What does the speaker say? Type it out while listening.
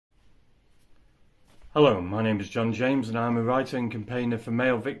Hello, my name is John James and I'm a writer and campaigner for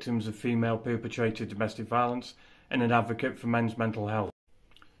male victims of female perpetrated domestic violence and an advocate for men's mental health.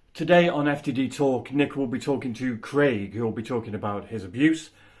 Today on FTD Talk, Nick will be talking to Craig, who will be talking about his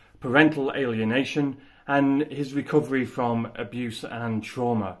abuse, parental alienation and his recovery from abuse and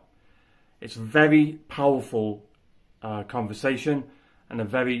trauma. It's a very powerful conversation and a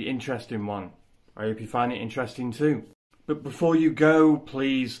very interesting one. I hope you find it interesting too. But before you go,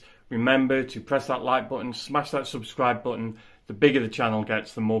 please remember to press that like button, smash that subscribe button. The bigger the channel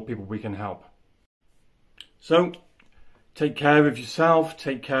gets, the more people we can help. So, take care of yourself,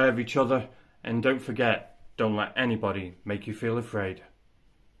 take care of each other, and don't forget, don't let anybody make you feel afraid.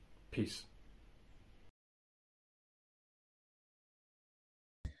 Peace.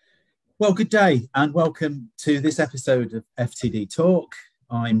 Well, good day and welcome to this episode of FTD Talk.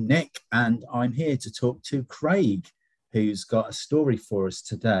 I'm Nick and I'm here to talk to Craig, who's got a story for us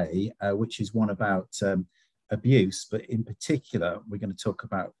today, which is one about abuse, but in particular, we're going to talk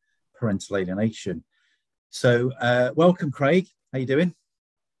about parental alienation. So welcome, Craig. How you doing?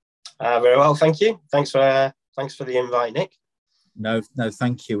 Very well, thank you. Thanks for the invite, Nick. No,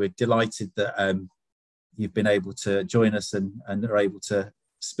 thank you. We're delighted that you've been able to join us and are able to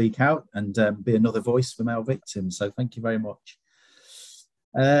speak out and be another voice for male victims. So thank you very much.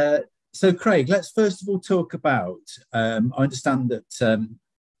 So, Craig, let's first of all talk about. I understand that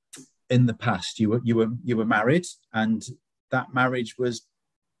in the past you were married, and that marriage was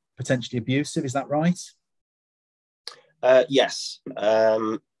potentially abusive. Is that right? Yes.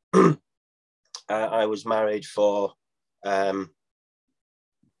 I was married for. The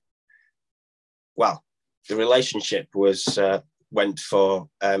relationship went for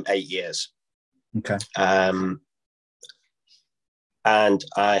 8 years. Okay. And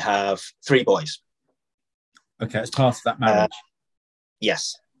I have 3 boys. Okay, as part of that marriage.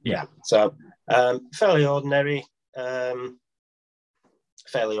 Yes. Yeah. So fairly ordinary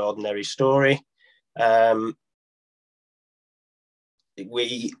story. I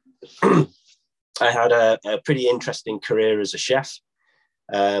had a pretty interesting career as a chef.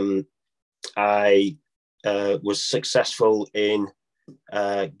 I was successful in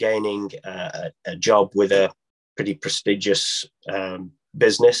gaining a job with a pretty prestigious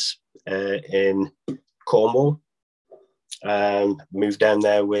business in Cornwall. Moved down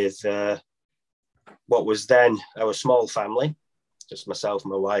there with what was then our small family, just myself,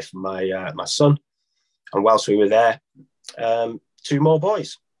 my wife, and my son. And whilst we were there, 2 more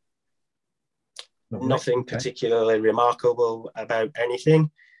boys. Lovely. Nothing particularly remarkable about anything.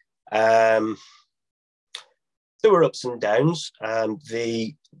 There were ups and downs.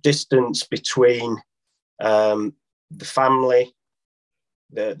 The distance between the family,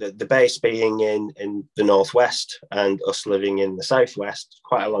 the base being in the northwest and us living in the southwest,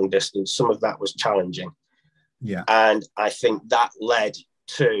 quite a long distance. Some of that was challenging. Yeah. And I think that led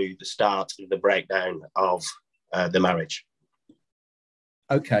to the start of the breakdown of the marriage.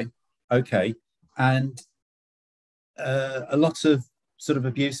 Okay. And a lot of sort of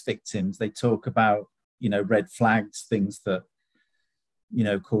abuse victims, they talk about, red flags, things that,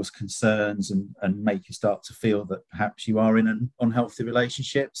 cause concerns and make you start to feel that perhaps you are in an unhealthy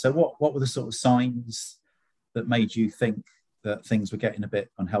relationship. So what were the sort of signs that made you think that things were getting a bit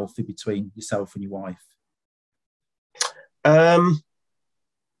unhealthy between yourself and your wife?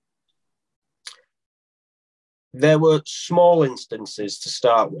 There were small instances to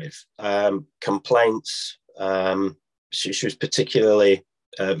start with, complaints. She was particularly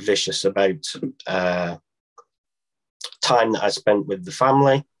vicious about time that I spent with the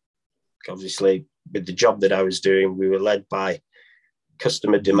family. Obviously, with the job that I was doing, we were led by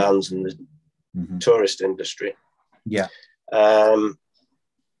customer demands in the tourist industry. Yeah.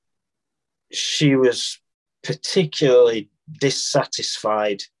 She was particularly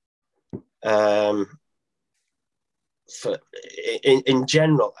dissatisfied in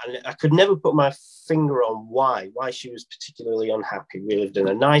general, and I could never put my finger on why she was particularly unhappy. We lived in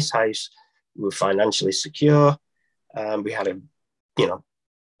a nice house, we were financially secure, we had a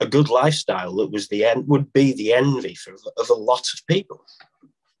good lifestyle that would be the envy of a lot of people.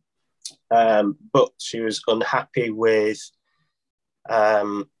 But she was unhappy with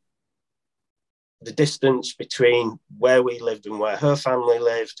the distance between where we lived and where her family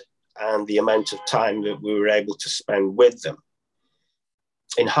lived, and the amount of time that we were able to spend with them.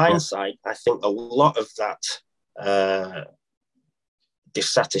 In hindsight, I think a lot of that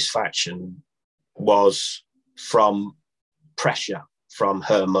dissatisfaction was from pressure from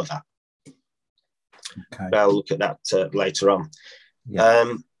her mother. Okay. I'll look at that later on.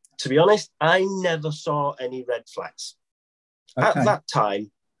 Yeah. To be honest, I never saw any red flags. Okay. At that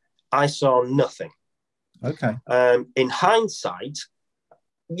time, I saw nothing. Okay. In hindsight,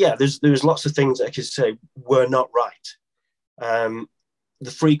 yeah, there's lots of things I could say were not right.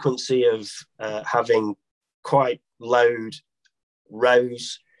 The frequency of having quite loud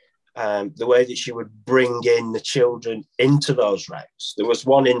rows, the way that she would bring in the children into those rows. There was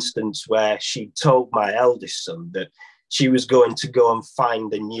one instance where she told my eldest son that she was going to go and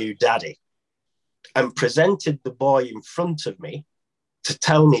find a new daddy, and presented the boy in front of me to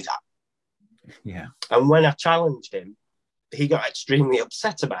tell me that. Yeah. And when I challenged him, he got extremely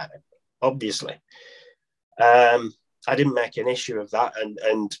upset about it, obviously. I didn't make an issue of that,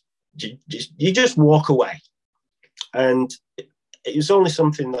 and you just walk away. And it was only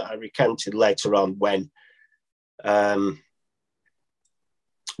something that I recanted later on when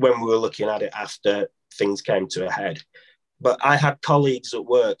we were looking at it after things came to a head. But I had colleagues at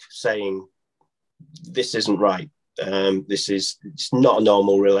work saying, this isn't right. It's not a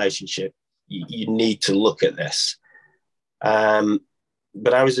normal relationship. You need to look at this.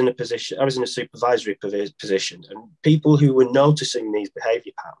 But I was in a supervisory position, and people who were noticing these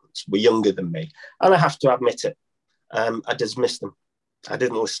behaviour patterns were younger than me. And I have to admit it. I dismissed them. I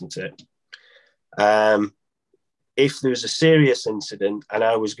didn't listen to it. If there was a serious incident and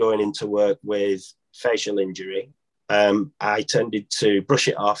I was going into work with facial injury, I tended to brush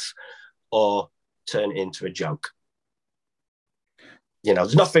it off or turn it into a joke.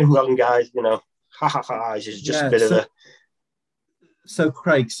 There's nothing wrong, guys. Ha ha ha. It's just a bit of a. So,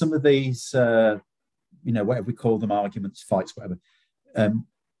 Craig, some of these, whatever we call them, arguments, fights, whatever,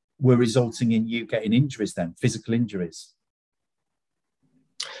 were resulting in you getting injuries then, physical injuries?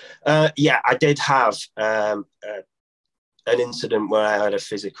 Yeah, I did have an incident where I had a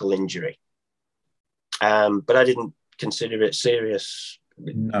physical injury, but I didn't consider it serious.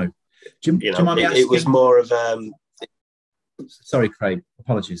 No. Do you mind me asking? It was more of... Sorry, Craig.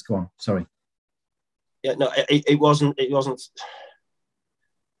 Apologies. Go on. Sorry. Yeah, no, it wasn't... It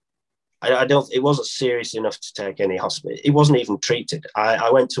wasn't serious enough to take any hospital. It wasn't even treated.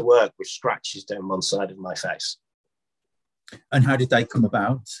 I went to work with scratches down one side of my face. And how did they come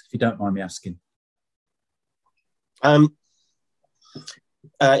about, if you don't mind me asking?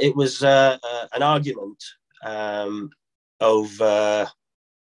 It was an argument over...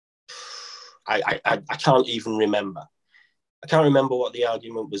 I can't even remember. I can't remember what the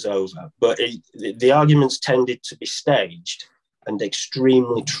argument was over, but the arguments tended to be staged and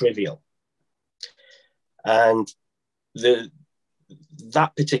extremely trivial. And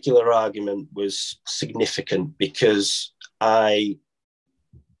that particular argument was significant because I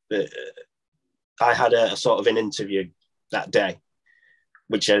had a sort of an interview that day,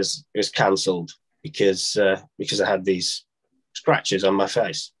 which was cancelled because I had these scratches on my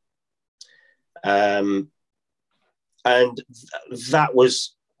face. And that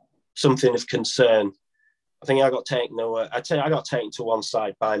was something of concern. I think I got taken to one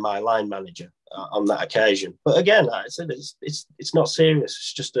side by my line manager on that occasion. But again, I said it's not serious.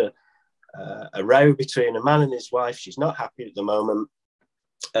 It's just a row between a man and his wife. She's not happy at the moment,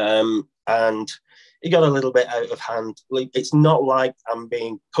 and it got a little bit out of hand. It's not like I'm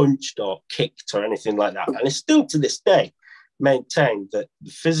being punched or kicked or anything like that. And it's still to this day maintained that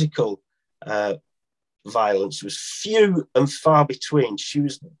the physical violence was few and far between. She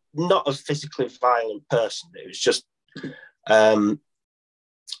was not a physically violent person. It was just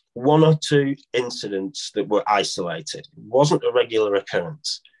one or two incidents that were isolated. It wasn't a regular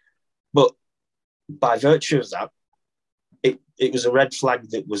occurrence. But by virtue of that, it was a red flag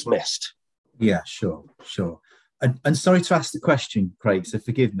that was missed. Yeah, sure. And sorry to ask the question, Craig, so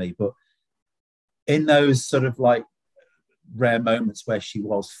forgive me, but in those sort of like rare moments where she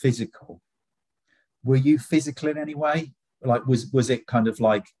was physical, were you physical in any way? Like, was it kind of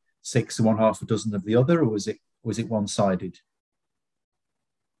like 6 to 1/2 a dozen of the other, or was it one-sided?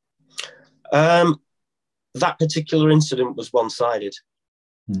 That particular incident was one-sided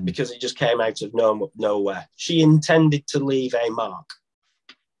because it just came out of nowhere. She intended to leave a mark.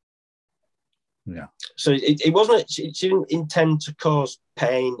 Yeah. So it wasn't. She didn't intend to cause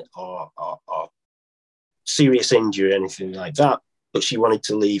pain or serious injury or anything like that. But she wanted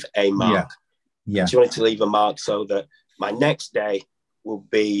to leave a mark. Yeah. She wanted to leave a mark so that my next day would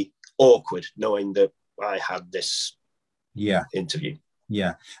be awkward, knowing that I had this interview.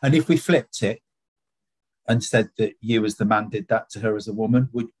 Yeah. And if we flipped it and said that you as the man did that to her as a woman,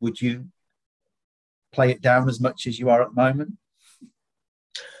 would you play it down as much as you are at the moment?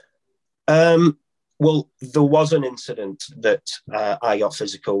 Well, there was an incident that I got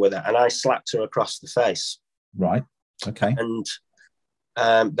physical with her and I slapped her across the face. Right. Okay. And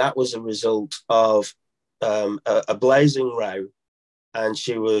that was a result of a blazing row and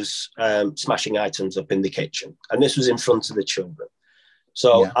she was smashing items up in the kitchen. And this was in front of the children.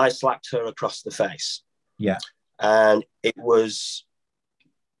 So I slapped her across the face. Yeah. And it was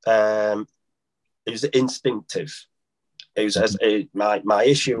instinctive. It was my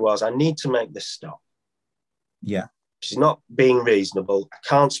issue was, I need to make this stop. Yeah. She's not being reasonable. I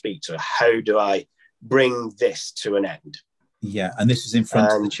can't speak to her. How do I bring this to an end? Yeah. And this was in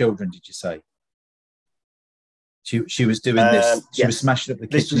front of the children, did you say? She was doing this. She was smashing up the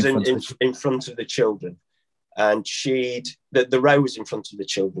kitchen. This was in front of the children. And the row was in front of the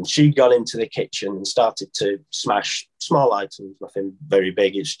children. She got into the kitchen and started to smash small items, nothing very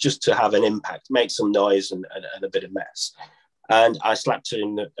big. It's just to have an impact, make some noise and a bit of mess. And I slapped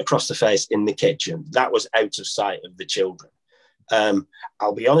her across the face in the kitchen. That was out of sight of the children.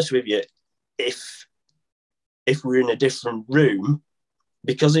 I'll be honest with you, if we're in a different room,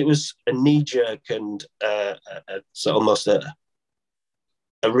 because it was a knee-jerk and almost a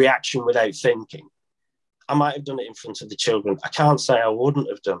reaction without thinking, I might have done it in front of the children. I can't say I wouldn't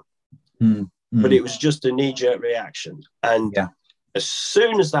have done, but it was just a knee-jerk reaction. And as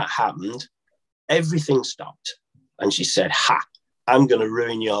soon as that happened, everything stopped. And she said, "Ha, I'm going to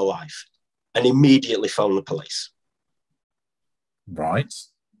ruin your life," and immediately phoned the police. Right.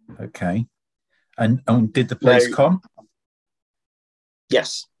 Okay. And did the police come?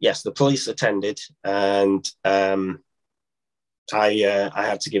 Yes, the police attended, and I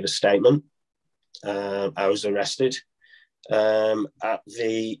had to give a statement. I was arrested.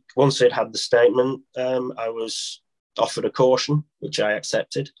 Once they'd had the statement, I was offered a caution, which I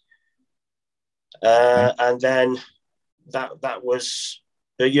accepted. And then that was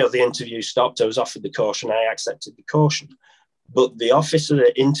the interview stopped. I was offered the caution. I accepted the caution, but the officer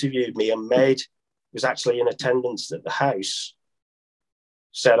that interviewed me and was actually in attendance at the house.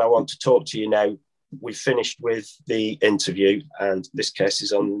 Said, "I want to talk to you now. We've finished with the interview and this case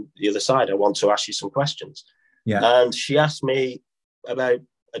is on the other side. I want to ask you some questions." Yeah. And she asked me about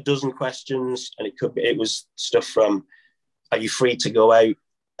a dozen questions, and it was stuff from, are you free to go out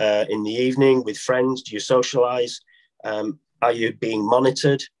in the evening with friends? Do you socialize? Are you being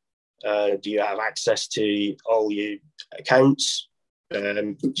monitored? Do you have access to all your accounts?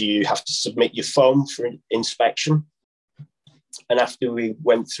 Do you have to submit your phone for inspection? And after we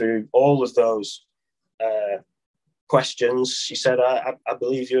went through all of those questions, she said, "I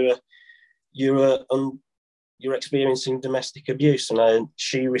believe you're experiencing domestic abuse," and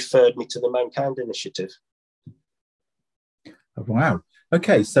she referred me to the Mankind Initiative. Oh, wow.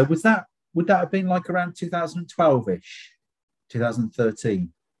 Okay, so would that have been like around 2012-ish,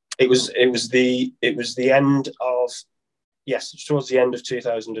 2013? It was the end of towards the end of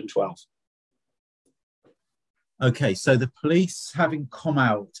 2012. Okay, so the police having come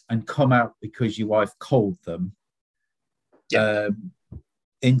out because your wife called them,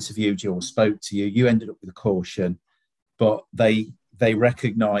 interviewed you or spoke to you, you ended up with a caution, but they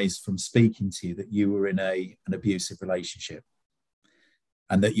recognised from speaking to you that you were in an abusive relationship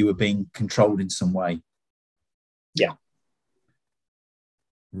and that you were being controlled in some way. Yeah.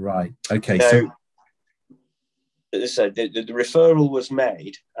 Right. Okay. So as I said, the referral was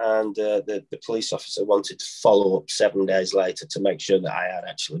made, and the police officer wanted to follow up 7 days later to make sure that I had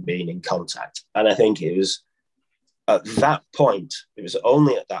actually been in contact. And I think it was at that point, it was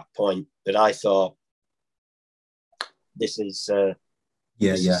only at that point that I thought, this is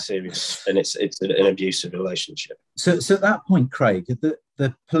serious, and it's an abusive relationship. So at that point, Craig,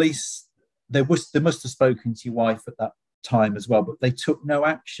 the police, they must have spoken to your wife at that time as well, but they took no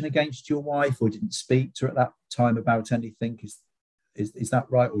action against your wife or didn't speak to her at that time about anything. Is that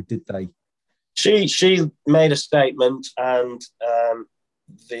right, or did they? She made a statement, and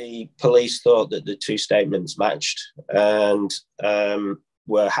the police thought that the two statements matched, and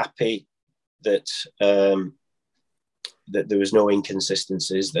were happy that that there was no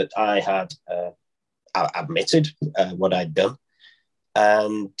inconsistencies, that I had admitted what I'd done,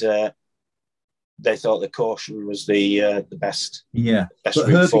 and they thought the caution was the best. Yeah, best but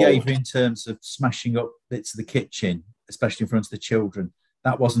her forward. behaviour in terms of smashing up bits of the kitchen, especially in front of the children,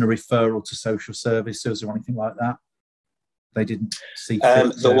 that wasn't a referral to social services or anything like that. They didn't see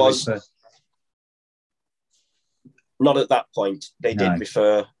fit. There was not at that point. They did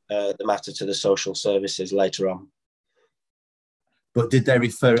refer the matter to the social services later on. But did they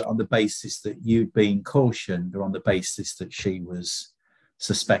refer it on the basis that you'd been cautioned, or on the basis that she was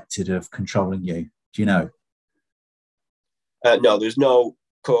suspected of controlling you? Do you know? No, there was no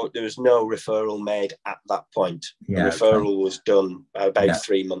referral made at that point. Yeah, the referral was done about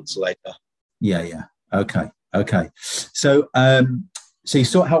 3 months later. Yeah. Okay. So, so you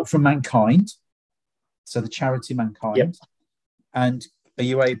sought help from Mankind. So the charity Mankind. Yep. And are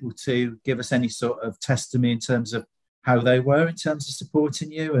you able to give us any sort of testimony in terms of how they were in terms of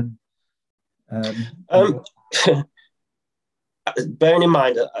supporting you? And bearing in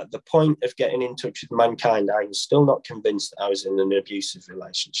mind at the point of getting in touch with Mankind, I was still not convinced that I was in an abusive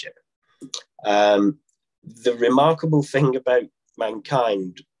relationship. The remarkable thing about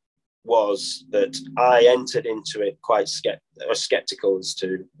Mankind was that I entered into it quite skeptical as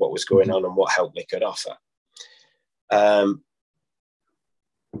to what was going on and what help they could offer.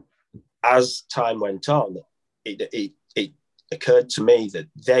 As time went on, it occurred to me that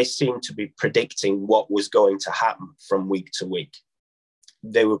they seemed to be predicting what was going to happen from week to week.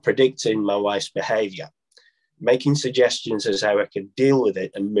 They were predicting my wife's behaviour, making suggestions as how I could deal with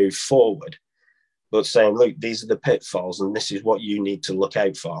it and move forward, but saying, look, these are the pitfalls and this is what you need to look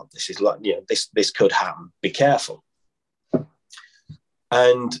out for. This is like, this could happen. Be careful.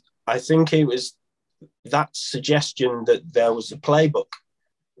 And I think it was that suggestion that there was a playbook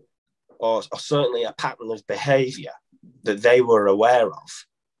or certainly a pattern of behaviour that they were aware of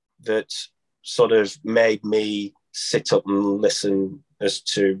that sort of made me sit up and listen as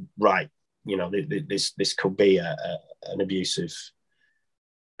to, right, this could be an abusive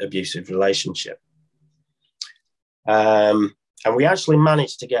relationship. And we actually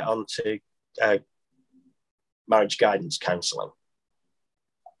managed to get onto marriage guidance counselling,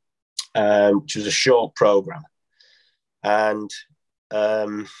 which was a short program. And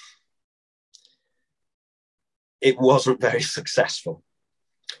it wasn't very successful.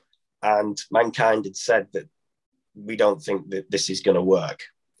 And Mankind had said that we don't think that this is going to work.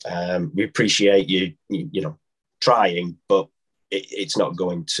 We appreciate you trying, but it's not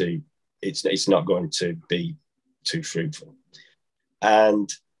going to be too fruitful. And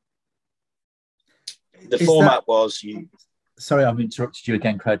the format was you. Sorry, I've interrupted you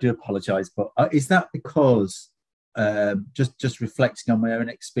again, Craig. I do apologise, but is that because just reflecting on my own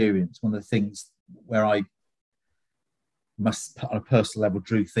experience, one of the things where I must, on a personal level,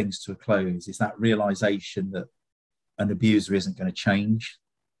 drew things to a close is that realization that an abuser isn't going to change,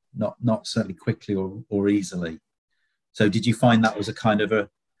 not certainly quickly or easily. So did you find that was a kind of a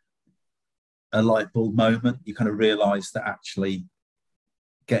light bulb moment? You kind of realized that actually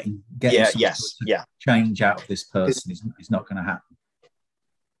getting change out of this person is not going to happen.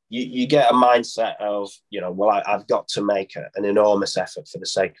 You get a mindset of, I've got to make an enormous effort for the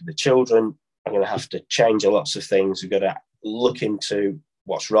sake of the children. I'm going to have to change lots of things. We've got to look into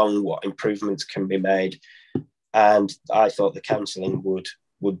what's wrong, what improvements can be made. And I thought the counselling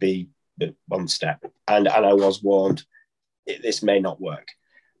would be the one step. And I was warned, this may not work.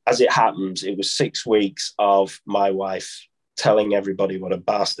 As it happens, it was 6 weeks of my wife telling everybody what a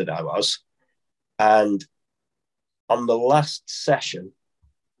bastard I was. And on the last session,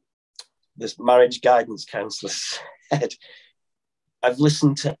 this marriage guidance counsellor said, I've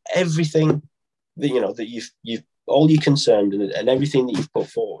listened to everything that you've all your concerned and everything that you've put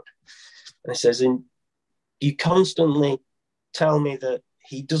forward. And it says, and you constantly tell me that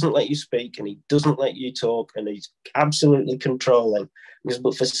he doesn't let you speak and he doesn't let you talk and he's absolutely controlling. Because,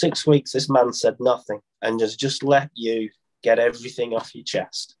 but for 6 weeks, this man said nothing and just let you get everything off your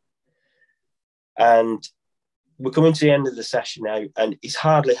chest. And we're coming to the end of the session now, and he's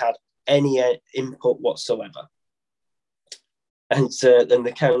hardly had any input whatsoever. And then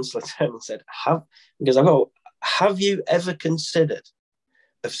the counsellor turned and said, have you ever considered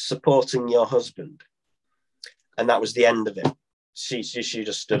of supporting your husband? And that was the end of it. She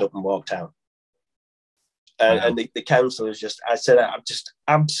just stood up and walked out. And the counsellor I'm just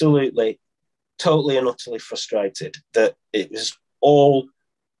absolutely, totally and utterly frustrated that it was all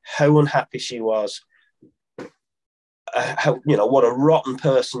how unhappy she was, what a rotten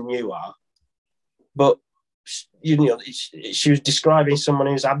person you are. But, she was describing someone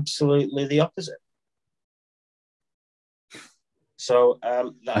who's absolutely the opposite. So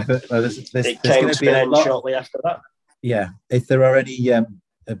it came to an end shortly after that. Yeah, if there are any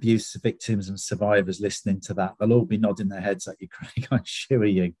abuse victims and survivors listening to that, they'll all be nodding their heads at you, Craig. I assure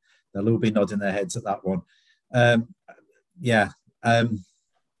you, they'll all be nodding their heads at that one.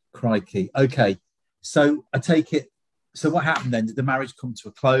 Crikey. Okay, so I take it. So what happened then? Did the marriage come to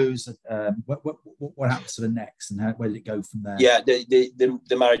a close? What happened to the next, and where did it go from there? Yeah, the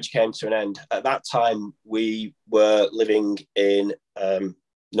marriage came to an end. At that time, we were living in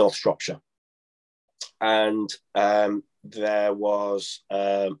North Shropshire, and there was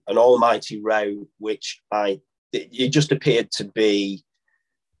an almighty row, which it just appeared to be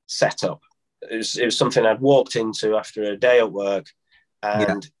set up. It was something I'd walked into after a day at work,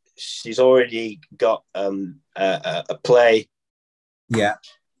 and she's already got a play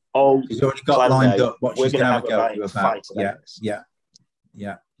all She's already got planned lined out. up what We're she's going to have have a go at you violent about. fight about Yeah, this. yeah,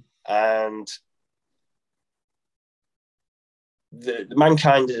 yeah. And the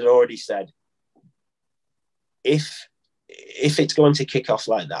mankind had already said, if it's going to kick off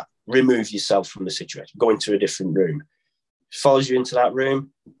like that, remove yourself from the situation. Go into a different room. Follows you into that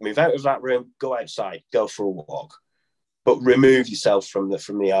room, move out of that room, go outside, go for a walk. But remove yourself from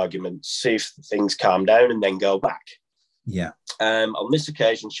the argument, see if things calm down, and then go back. Yeah. On this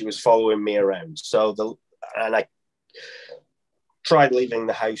occasion, she was following me around. And I tried leaving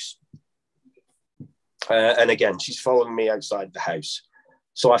the house. And again, she's following me outside the house.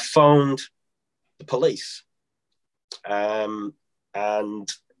 So I phoned the police. And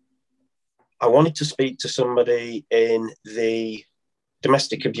I wanted to speak to somebody in the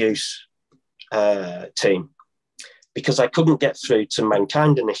domestic abuse team, because I couldn't get through to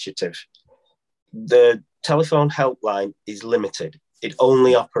Mankind Initiative. The telephone helpline is limited. It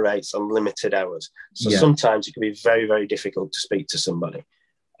only operates on limited hours. So sometimes it can be very, very difficult to speak to somebody.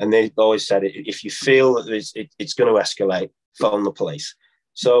 And they always said, if you feel that it's going to escalate, phone the police.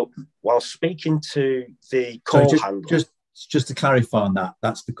 So while speaking to the call handler... Just to clarify on that,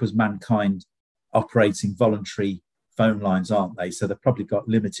 that's because Mankind operating voluntary phone lines, aren't they? So they've probably got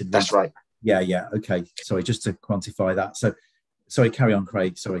limited... That's right. Yeah. Okay. Sorry, just to quantify that. So, sorry, carry on,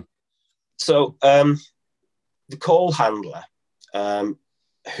 Craig. Sorry. So the call handler,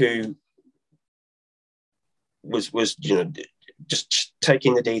 who was just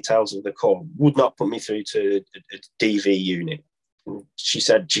taking the details of the call, would not put me through to a DV unit. She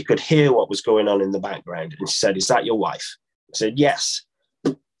said she could hear what was going on in the background, and she said, "Is that your wife?" I said, "Yes."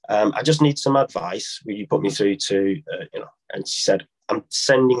 I just need some advice. Will you put me through to And she said, "I'm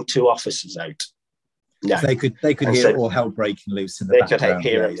sending 2 officers out." No, they could hear all hell breaking loose in the background. They could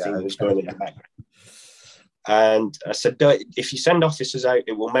hear everything that was going in the background. And I said, if you send officers out,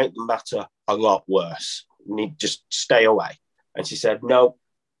 it will make the matter a lot worse. You need to just stay away. And she said, "No,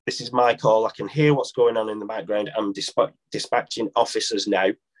 this is my call. I can hear what's going on in the background. I'm dispatching officers now.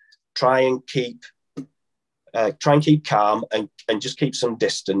 Try and keep calm and just keep some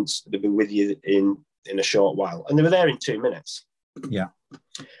distance. They'll be with you in a short while." And they were there in 2 minutes. Yeah.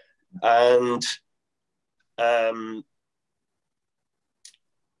 And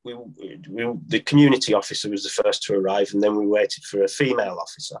the community officer was the first to arrive, and then we waited for a female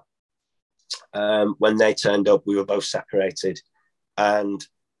officer. When they turned up, we were both separated, and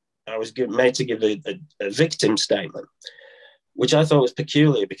I was made to give a victim statement, which I thought was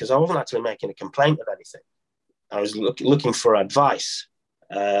peculiar because I wasn't actually making a complaint of anything. I was looking for advice,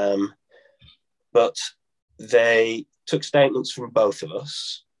 but they took statements from both of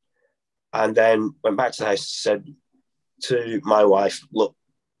us and then went back to the house and said to my wife, "Look,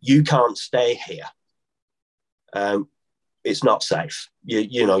 you can't stay here. It's not safe. You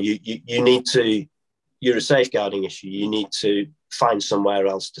need to, you're a safeguarding issue. You need to find somewhere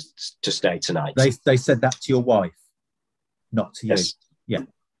else to stay tonight." They said that to your wife, not to you. Yes. Yeah.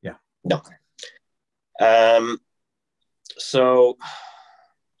 No. So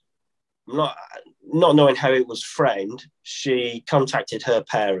not knowing how it was framed, she contacted her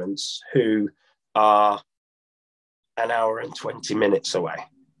parents, who are an hour and 20 minutes away.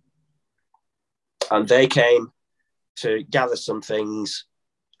 And they came to gather some things,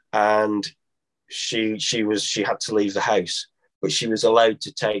 and she had to leave the house, but she was allowed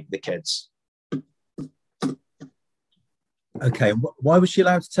to take the kids. Okay, why was she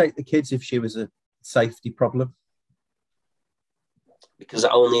allowed to take the kids if she was a safety problem? Because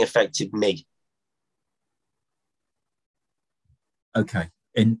it only affected me. Okay,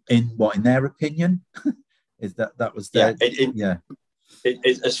 in what, in their opinion? Is that was their...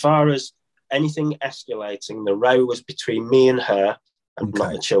 As far as anything escalating, the row was between me and her, and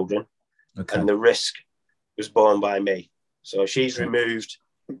not the children. Okay. And the risk was borne by me. So she's removed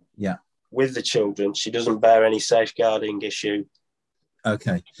with the children. She doesn't bear any safeguarding issue.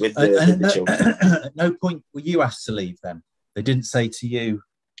 Okay. With the children. At no point were you asked to leave them? They didn't say to you,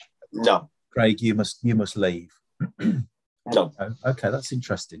 "No, Craig, you must leave." No. Oh, okay, that's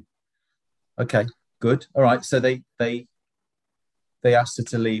interesting. Okay, good. All right. So they asked her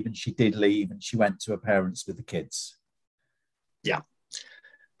to leave, and she did leave, and she went to her parents with the kids. Yeah.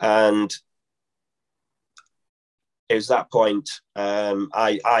 And it was that point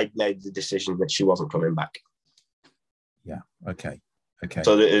I made the decision that she wasn't coming back. Yeah. Okay.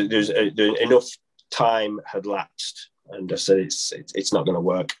 So there's enough time had lapsed, and I said it's not going to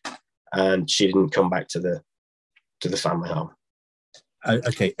work, and she didn't come back to the family home.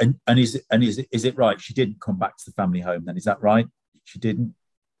 Okay, and is it right? She didn't come back to the family home then? Is that right? She didn't?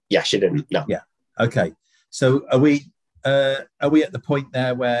 Yeah, she didn't. No. Yeah. Okay. So are we are we at the point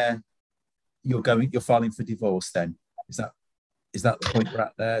there where you're filing for divorce then? Is that the point we're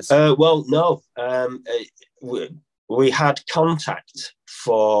at there? Well, no. We had contact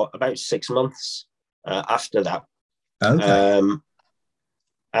for about 6 months after that. Okay.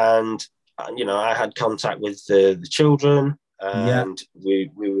 And I had contact with the children, and we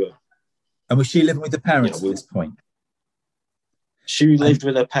were. And was she living with the parents at this point? She lived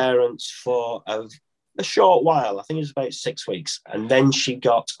with her parents for a short while. I think it was about 6 weeks, and then she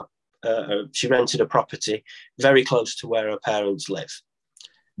got. She rented a property very close to where her parents live,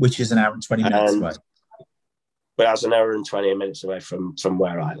 which is an hour and 20 minutes away. But that's an hour and 20 minutes away from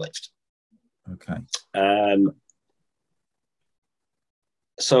where I lived. Okay.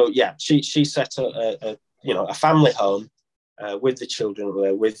 So yeah, she set a family home with the children,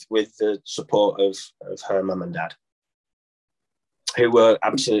 with the support of her mum and dad, who were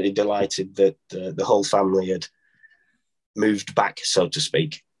absolutely delighted that the whole family had moved back, so to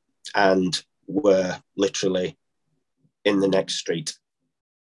speak, and were literally in the next street.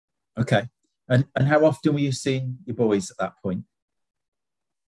 Okay. And how often were you seeing your boys at that point?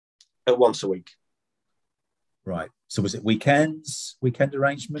 Once a week. Right. So was it weekend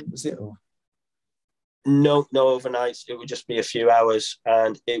arrangement, was it? Or? No overnights. It would just be a few hours,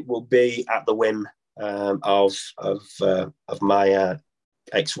 and it will be at the whim of my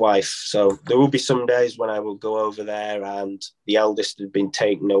ex-wife. So there will be some days when I will go over there, and the eldest had been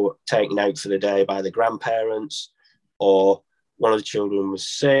taken out for the day by the grandparents, or one of the children was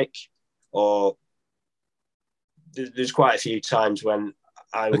sick, or there's quite a few times when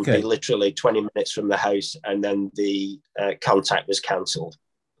I would be literally 20 minutes from the house, and then the contact was cancelled.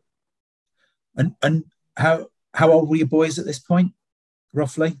 And how old were your boys at this point,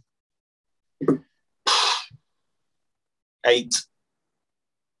 roughly? 8,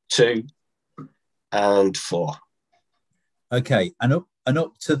 2, and 4. Okay, and up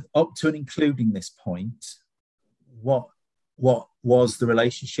to and including this point, what was the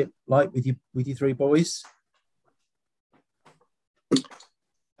relationship like with your 3 boys?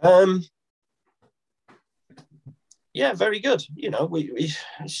 Yeah, very good.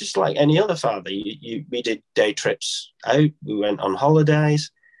 It's just like any other father. We did day trips out. We went on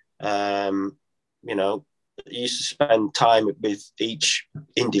holidays. Used to spend time with each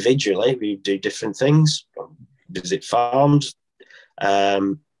individually. We do different things, visit farms.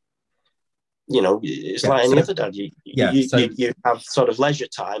 It's like any other dad. You have sort of leisure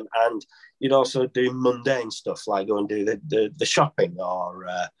time, and you'd also do mundane stuff like go and do the shopping or.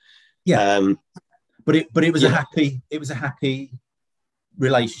 But it was a happy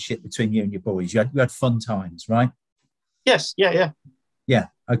relationship between you and your boys. You had fun times, right? Yes. Yeah.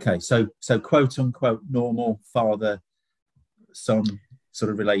 Okay. So quote unquote normal father son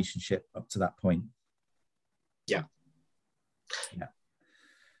sort of relationship up to that point. Yeah.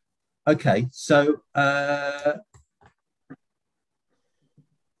 Okay. So what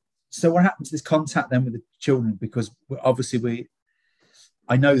happened to this contact then with the children? Because obviously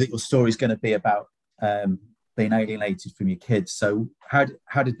I know that your story is going to be about being alienated from your kids. So how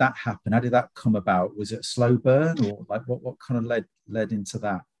did that happen? How did that come about? Was it a slow burn, or like what kind of led into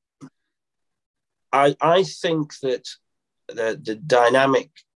that? I think that the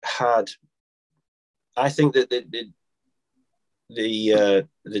dynamic had. I think that the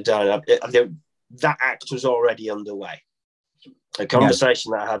dynamic that act was already underway. A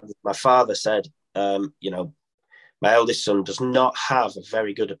conversation that I had with my father said, my eldest son does not have a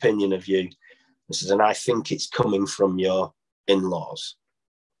very good opinion of you. And I think it's coming from your in-laws.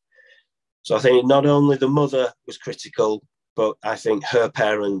 So I think not only the mother was critical, but I think her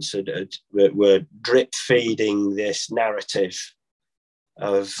parents were drip feeding this narrative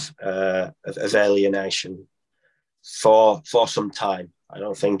of alienation for some time. I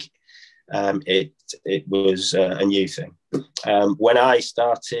don't think it was a new thing. When I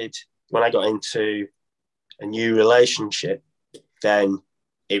got into a new relationship, then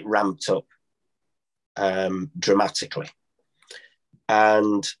it ramped up dramatically.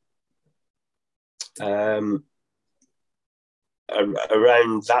 And around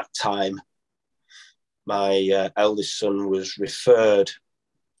that time, my eldest son was referred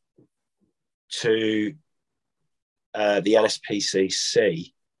to the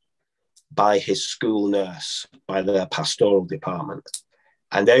NSPCC by his school nurse, by the pastoral department.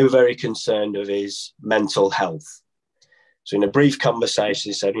 And they were very concerned of his mental health. So in a brief conversation,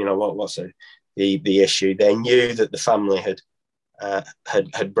 he said, what's the issue? They knew that the family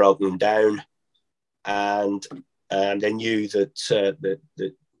had broken down, and they knew that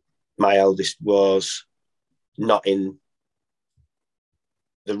my eldest was not in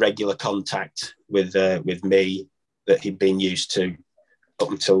the regular contact with me that he'd been used to up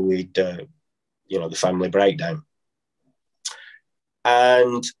until we'd, the family breakdown.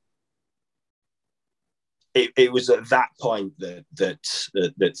 And it was at that point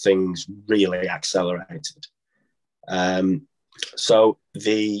that things really accelerated. So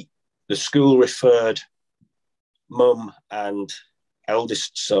the school referred mum and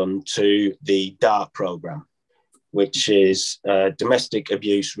eldest son to the DART program, which is Domestic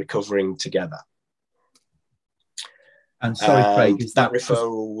Abuse Recovering Together. And sorry, Craig, is that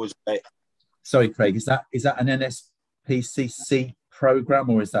referral was made? Sorry, Craig, is that an NSPCC program,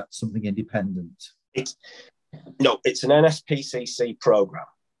 or is that something independent? It's an NSPCC program.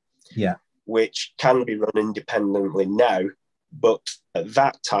 Yeah. Which can be run independently now, but at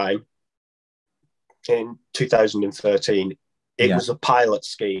that time, in 2013, it was a pilot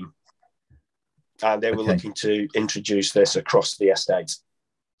scheme, and they were looking to introduce this across the estate.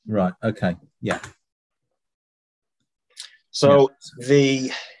 Right. Okay. Yeah. So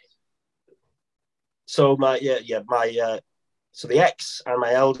the ex and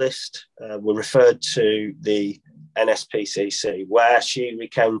my eldest were referred to the NSPCC, where she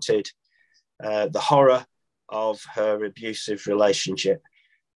recounted the horror of her abusive relationship,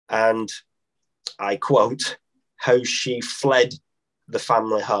 and I quote, how she fled the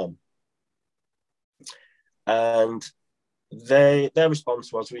family home. And their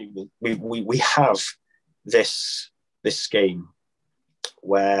response was, we have this scheme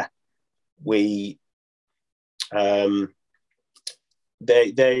where we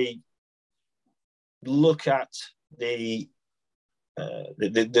they look at they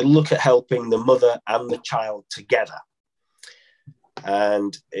look at helping the mother and the child together,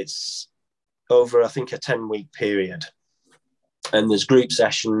 and it's over, I think, a 10-week period. And there's group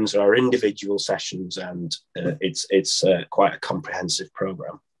sessions or individual sessions, and it's quite a comprehensive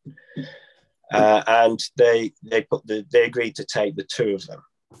program. And they agreed to take the two of them.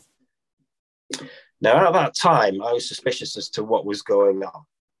 Now, at that time, I was suspicious as to what was going on.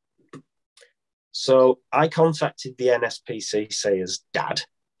 So I contacted the NSPCC's dad,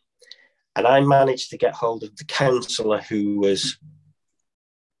 and I managed to get hold of the counsellor who was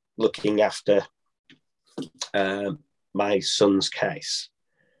looking after my son's case.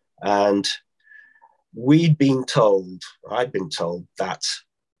 And I'd been told that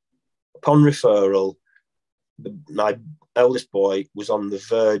upon referral, my eldest boy was on the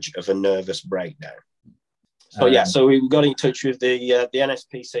verge of a nervous breakdown. So we got in touch with the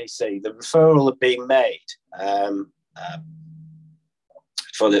NSPCC. The referral had been made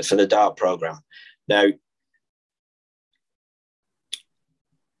for the DART program. Now,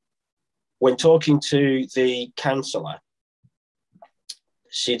 when talking to the counsellor,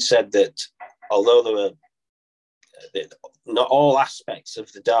 she'd said that although there were not all aspects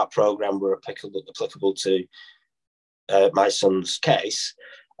of the DART program were applicable to my son's case,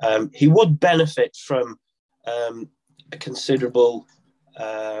 he would benefit from a considerable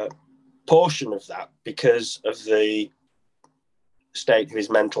portion of that because of the state of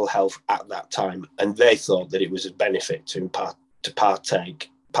his mental health at that time, and they thought that it was a benefit to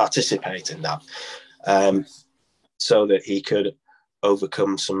participate in that, so that he could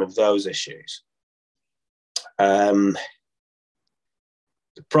overcome some of those issues. The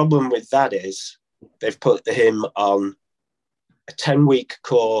problem with that is they've put him on a 10-week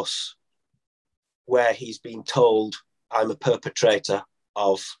course where he's been told, I'm a perpetrator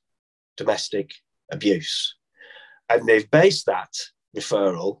of domestic abuse. And they've based that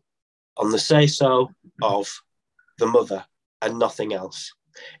referral on the say-so of the mother and nothing else.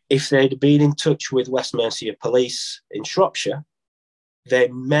 If they'd been in touch with West Mercia Police in Shropshire, they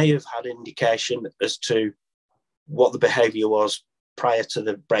may have had indication as to what the behaviour was prior to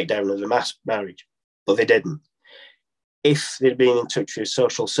the breakdown of the mass marriage, but they didn't. If they'd been in touch with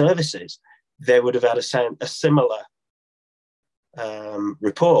social services, they would have had a similar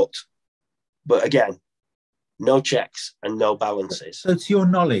report. But again, no checks and no balances. So to your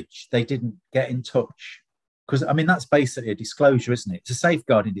knowledge, they didn't get in touch? Because, I mean, that's basically a disclosure, isn't it? It's a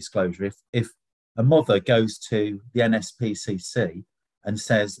safeguarding disclosure. If a mother goes to the NSPCC and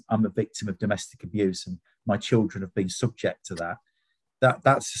says, I'm a victim of domestic abuse and my children have been subject to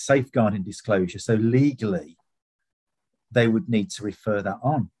that's a safeguarding disclosure. So legally, they would need to refer that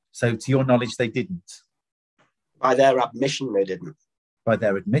on. So to your knowledge, they didn't? By their admission, they didn't. By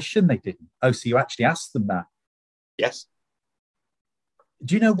their admission, they didn't? Oh, so you actually asked them that? Yes.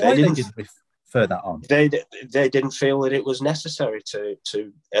 Do you know why they didn't refer that on? They didn't feel that it was necessary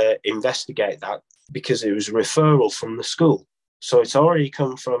to investigate that because it was a referral from the school. So it's already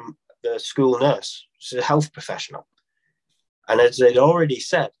come from the school nurse. She's a health professional. And as they'd already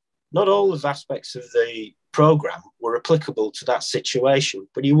said, not all of aspects of the program were applicable to that situation,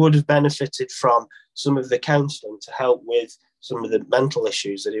 but he would have benefited from some of the counselling to help with some of the mental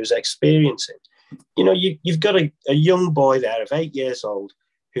issues that he was experiencing. You know, you've got a young boy there of 8 years old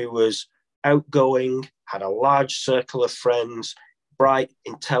who was outgoing, had a large circle of friends, bright,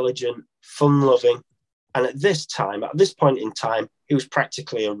 intelligent, fun-loving, and at this point in time, he was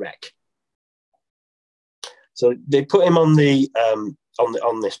practically a wreck. So they put him on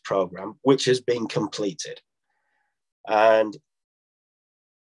this program, which has been completed. And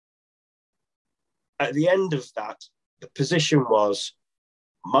at the end of that, the position was,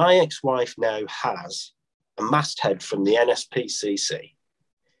 my ex-wife now has a masthead from the NSPCC,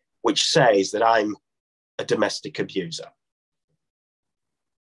 which says that I'm a domestic abuser.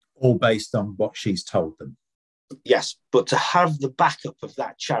 All based on what she's told them. Yes, but to have the backup of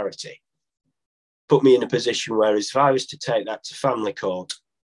that charity put me in a position where if I was to take that to family court,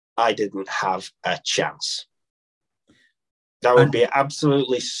 I didn't have a chance. That would be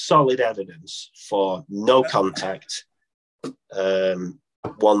absolutely solid evidence for no contact,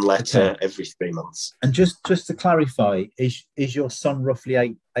 one letter every 3 months. And just to clarify, is your son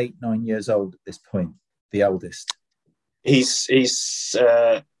roughly 9 years old at this point, the eldest? He'll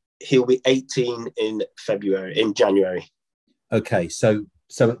be 18 in January. Okay, so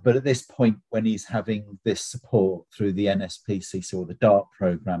but at this point, when he's having this support through the NSPCC or the DART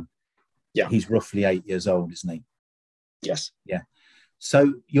program, he's roughly 8 years old, isn't he? Yes. Yeah.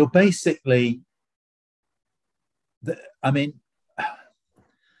 So you're basically, on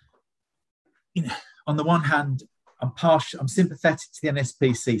the one hand, I'm sympathetic to the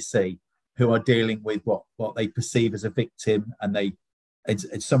NSPCC, who are dealing with what they perceive as a victim, and they,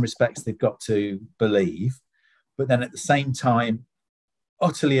 in some respects, they've got to believe, but then at the same time,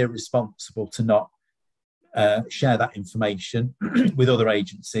 utterly irresponsible to not share that information with other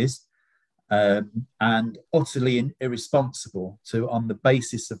agencies, and utterly irresponsible to, on the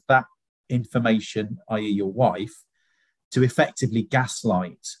basis of that information, i.e. your wife, to effectively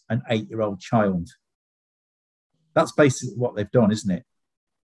gaslight an 8-year-old child. That's basically what they've done, isn't it?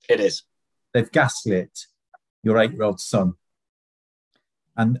 It is. They've gaslit your 8-year-old son,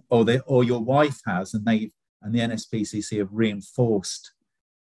 or your wife has, and the NSPCC have reinforced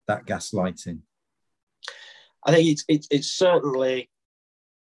that gaslighting. I think it's certainly.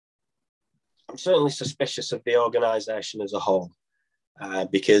 I'm certainly suspicious of the organisation as a whole,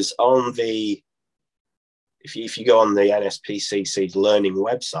 because if you go on the NSPCC's learning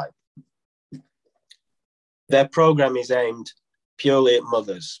website, their programme is aimed purely at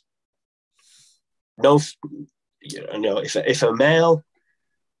mothers. If a male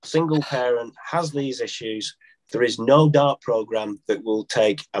single parent has these issues, there is no DART programme that will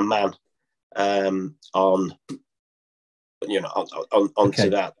take a man onto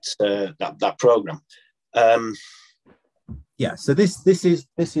that programme. So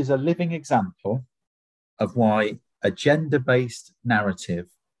this is a living example of why a gender-based narrative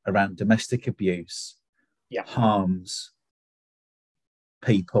around domestic abuse harms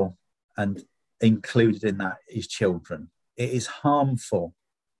people, and included in that is children. It is harmful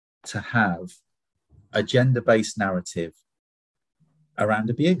to have a gender-based narrative around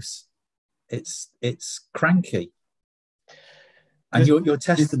abuse. It's cranky, and you're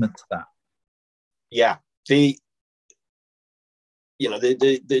testament to that. Yeah, the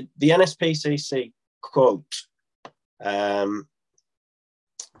NSPCC quote.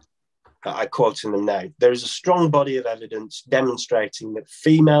 I'm quoting them now. There is a strong body of evidence demonstrating that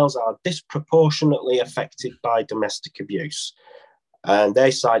females are disproportionately affected by domestic abuse. And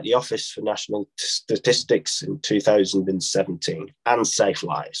they cite the Office for National Statistics in 2017 and Safe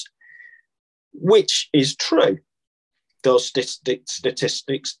Lives, which is true. Those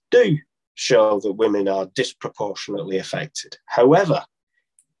statistics do show that women are disproportionately affected. However,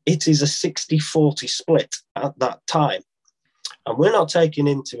 it is a 60-40 split at that time. And we're not taking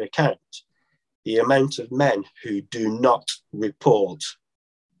into account the amount of men who do not report.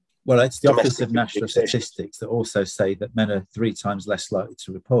 Well, it's the Office of National Statistics that also say that men are 3 times less likely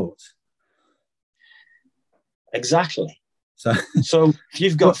to report. Exactly. So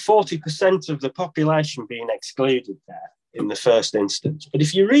you've got 40% of the population being excluded there in the first instance. But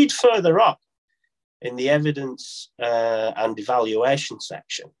if you read further up in the evidence and evaluation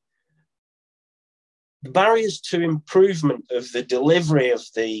section, the barriers to improvement of the delivery of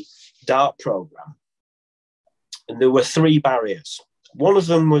the DART programme, and there were 3 barriers. One of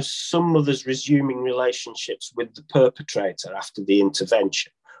them was some mothers resuming relationships with the perpetrator after the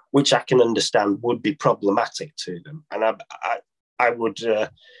intervention, which I can understand would be problematic to them. And I would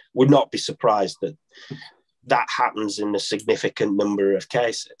not be surprised that happens in a significant number of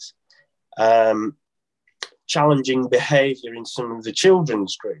cases. challenging behaviour in some of the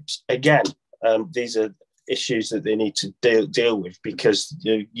children's groups. Again, these are issues that they need to deal with, because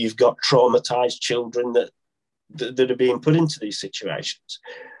you've got traumatised children that are being put into these situations.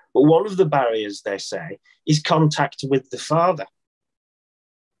 But one of the barriers, they say, is contact with the father.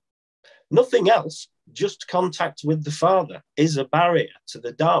 Nothing else, just contact with the father is a barrier to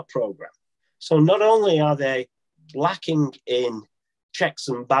the DART programme. So not only are they lacking in checks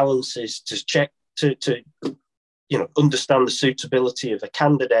and balances to understand the suitability of a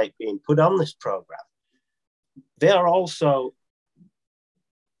candidate being put on this programme, they are also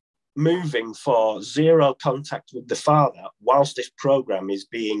moving for zero contact with the father whilst this programme is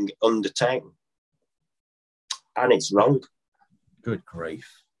being undertaken. And it's wrong. Good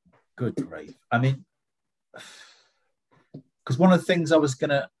grief. Good grief. I mean, because one of the things I was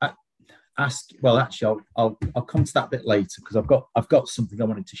going to ask, well, actually, I'll come to that a bit later, because I've got something I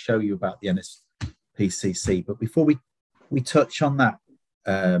wanted to show you about the NSPCC. But before we touch on that,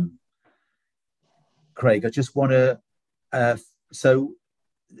 Craig, I just want to, so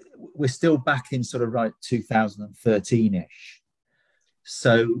we're still back in sort of 2013-ish.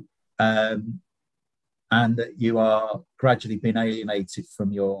 So, and that you are gradually being alienated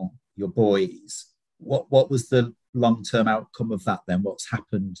from your boys. What was the long-term outcome of that then? What's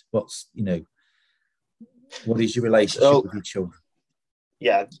happened? What is your relationship with your children?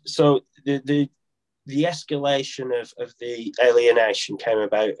 Yeah, so the escalation of the alienation came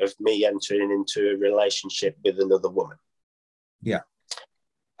about of me entering into a relationship with another woman. Yeah.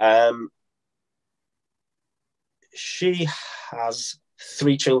 She has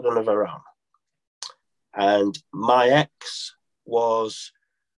 3 children of her own. And my ex was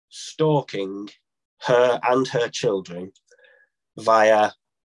stalking her and her children via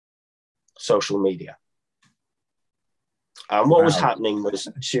social media. And what was happening was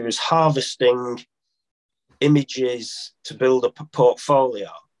she was harvesting images to build up a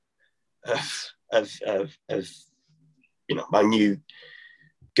portfolio of my new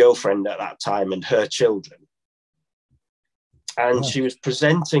girlfriend at that time and her children. And she was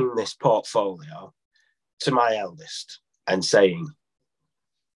presenting this portfolio to my eldest and saying,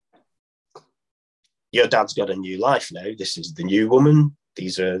 your dad's got a new life now. This is the new woman.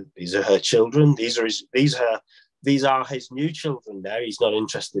 These are her children. These are his new children now. He's not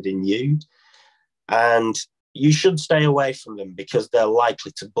interested in you. And you should stay away from them because they're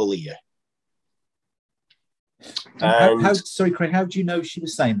likely to bully you. Sorry, Craig, how do you know she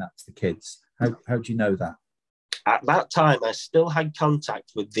was saying that to the kids? How do you know that? At that time, I still had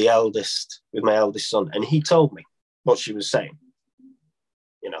contact with my eldest son, and he told me what she was saying.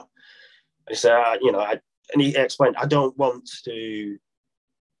 And he said, and he explained, I don't want to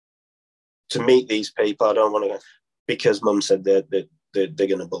meet these people. I don't want to go because Mum said they're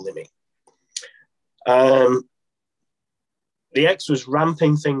going to bully me. The ex was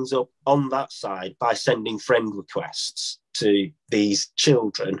ramping things up on that side by sending friend requests to these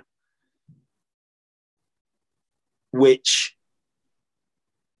children, which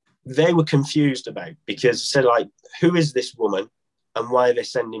they were confused about because said, who is this woman and why are they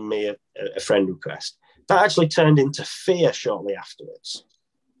sending me a friend request? That actually turned into fear shortly afterwards.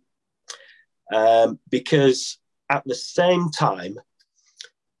 Because at the same time,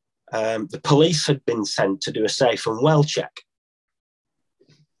 the police had been sent to do a safe and well check.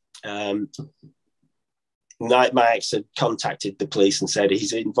 My ex had contacted the police and said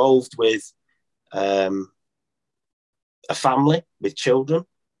he's involved with a family with children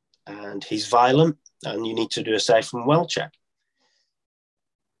and he's violent and you need to do a safe and well check.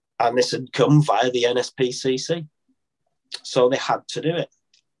 And this had come via the NSPCC. So they had to do it.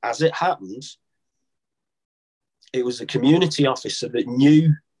 As it happens, it was the community officer that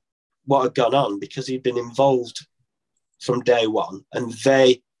knew what had gone on because he'd been involved from day one, and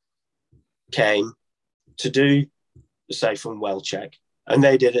they came to do the safe and well check, and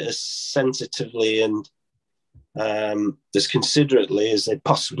they did it as sensitively and as considerately as they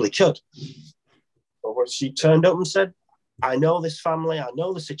possibly could. But she turned up and said, I know this family, I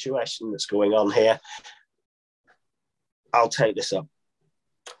know the situation that's going on here. I'll take this up.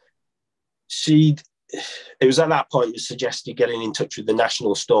 It was at that point that suggested getting in touch with the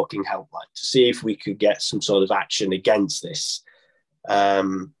National Stalking Helpline to see if we could get some sort of action against this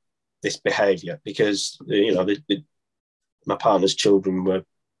this behaviour, because my partner's children were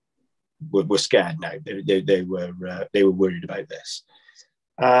scared now. They were worried about this,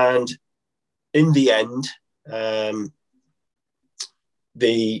 and in the end,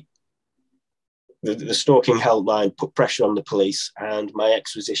 the Stalking Helpline put pressure on the police, and my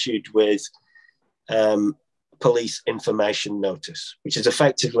ex was issued with police information notice, which is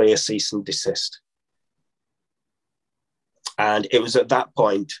effectively a cease and desist. And it was at that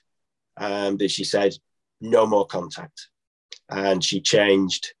point that she said, no more contact. And she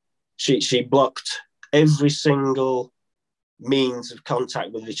changed, she blocked every single means of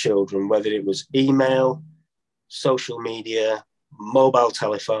contact with the children, whether it was email, social media, mobile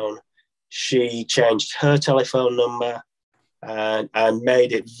telephone. She changed her telephone number and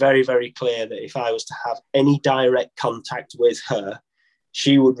made it very, very clear that if I was to have any direct contact with her,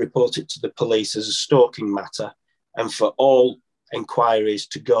 she would report it to the police as a stalking matter, and for all inquiries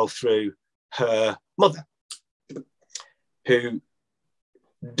to go through her mother, who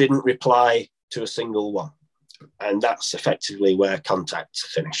didn't reply to a single one. And that's effectively where contact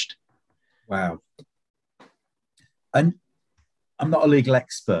finished. Wow. And I'm not a legal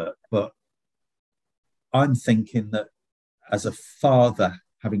expert, but I'm thinking that as a father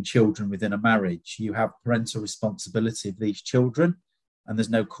having children within a marriage, you have parental responsibility of these children, and there's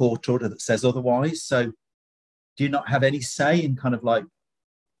no court order that says otherwise. So do you not have any say in kind of like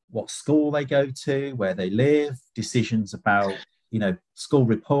what school they go to, where they live, decisions about, you know, school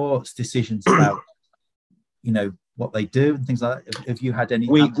reports, decisions about, you know, what they do and things like that? Have you had any?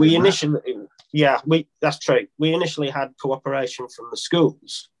 We initially, that's true. We initially had cooperation from the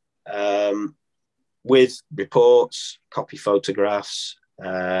schools with reports, copy photographs,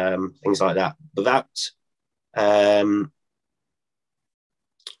 things like that. But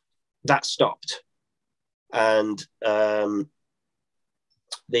that stopped, and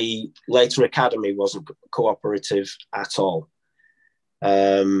the later academy wasn't cooperative at all.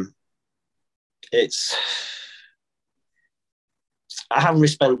 I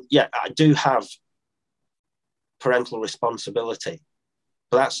do have parental responsibility,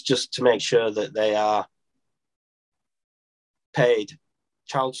 but that's just to make sure that they are paid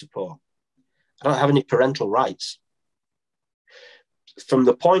child support. I don't have any parental rights. From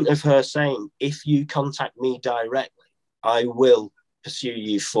the point of her saying, if you contact me directly, I will pursue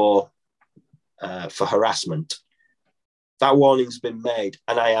you for harassment. That warning's been made,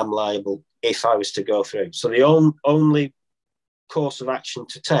 and I am liable if I was to go through. So the only course of action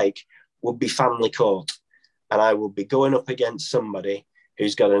to take would be family court, and I will be going up against somebody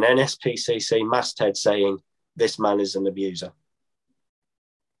who's got an NSPCC masthead saying this man is an abuser.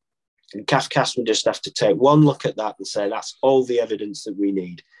 And CAFCASS would just have to take one look at that and say that's all the evidence that we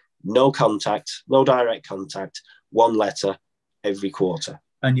need. No contact, no direct contact, one letter every quarter.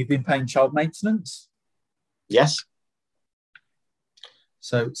 And you've been paying child maintenance? Yes.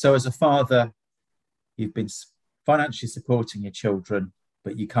 So as a father, you've been financially supporting your children,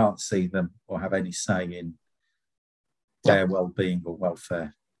 but you can't see them or have any say in their well-being or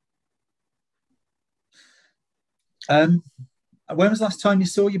welfare. When was the last time you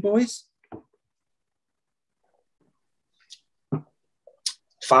saw your boys?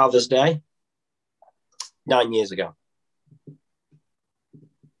 Father's Day, 9 years ago.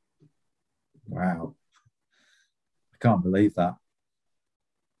 Wow. I can't believe that.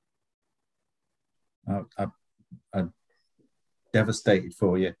 I'm devastated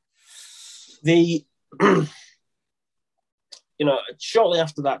for you. Shortly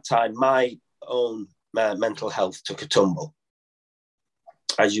after that time, my own mental health took a tumble,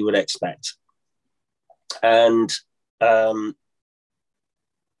 as you would expect. And I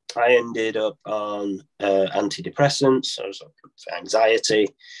ended up on antidepressants, for anxiety.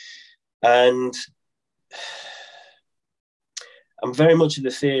 And I'm very much of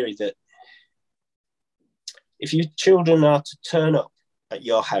the theory that if your children are to turn up at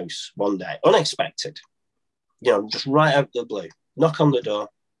your house one day, unexpected, just right out of the blue, knock on the door,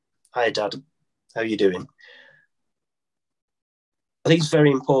 hi, Dad, how are you doing? I think it's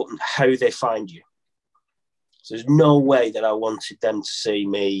very important how they find you. So there's no way that I wanted them to see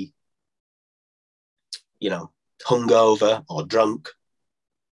me, hungover or drunk,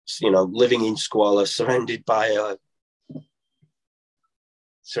 living in squalor, surrounded by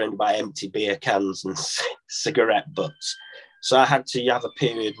empty beer cans and cigarette butts. So I had to have a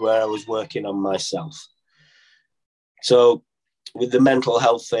period where I was working on myself. So with the mental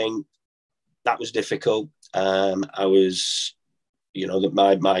health thing, that was difficult. I was,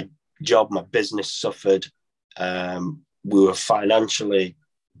 that my job, my business suffered. We were financially,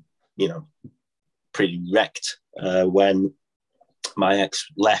 pretty wrecked when my ex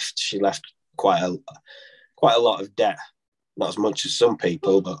left. She left quite a lot of debt. Not as much as some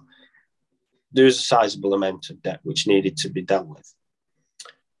people, but there was a sizable amount of debt which needed to be dealt with.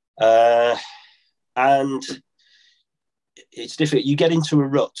 And it's difficult. You get into a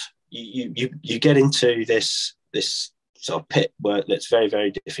rut. You get into this sort of pit where it's very,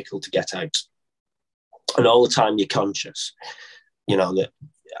 very difficult to get out. And all the time you're conscious, that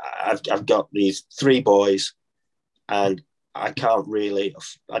I've got these 3 boys, and I can't really,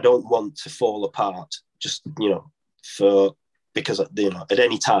 I don't want to fall apart just, because, at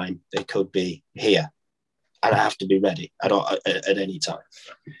any time they could be here and I have to be ready at any time.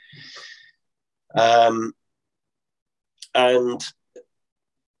 And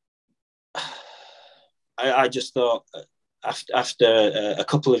I just thought after a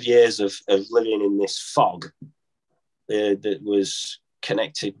couple of years of living in this fog that was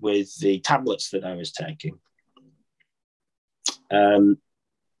connected with the tablets that I was taking, I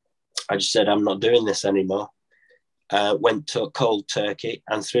just said, I'm not doing this anymore. Went to cold turkey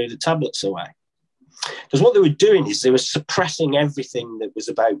and threw the tablets away. Because what they were doing is they were suppressing everything that was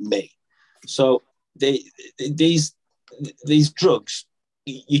about me. So these drugs,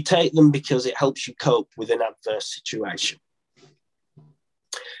 you take them because it helps you cope with an adverse situation.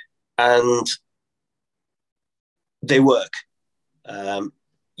 And they work.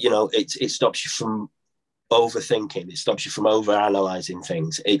 It stops you from overthinking. It stops you from overanalyzing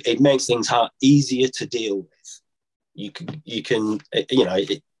things. It makes things easier to deal with. You can.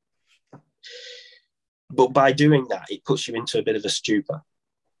 But by doing that, it puts you into a bit of a stupor.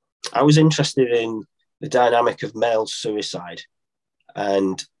 I was interested in the dynamic of male suicide,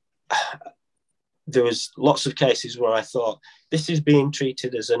 and there was lots of cases where I thought this is being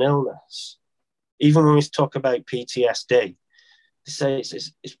treated as an illness. Even when we talk about PTSD, they say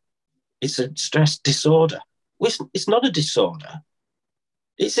it's a stress disorder. Well, it's not a disorder.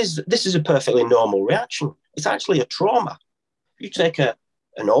 This is a perfectly normal reaction. It's actually a trauma. You take a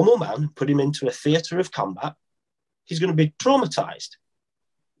normal man and put him into a theatre of combat, he's going to be traumatized.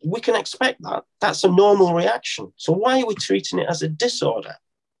 We can expect that. That's a normal reaction. So why are we treating it as a disorder?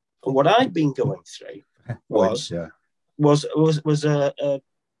 And what I'd been going through was a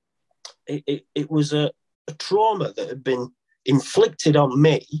trauma that had been inflicted on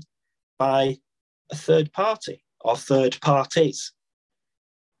me by a third party or third parties.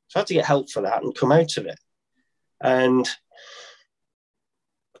 So I had to get help for that and come out of it. And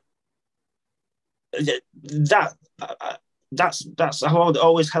that's how I've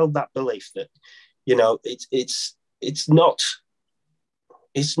always held that belief that, it's not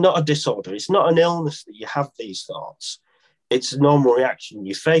a disorder. It's not an illness that you have these thoughts. It's a normal reaction.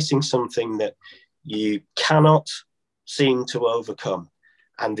 You're facing something that you cannot seem to overcome.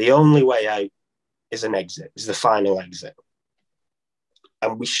 And the only way out is an exit, is the final exit.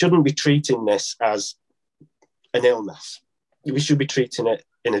 And we shouldn't be treating this as an illness. We should be treating it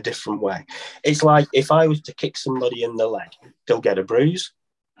in a different way. It's like if I was to kick somebody in the leg, they'll get a bruise,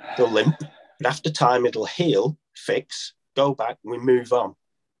 they'll limp, but after time it'll heal, fix, go back, and we move on.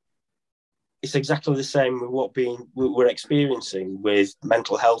 It's exactly the same with what we're experiencing with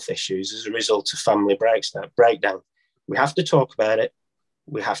mental health issues as a result of family breakdown. We have to talk about it.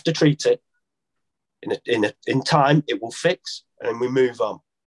 We have to treat it. In time, it will fix, and we move on.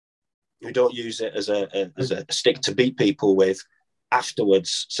 We don't use it as a stick to beat people with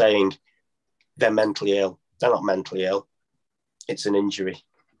afterwards, saying they're mentally ill. They're not mentally ill. It's an injury.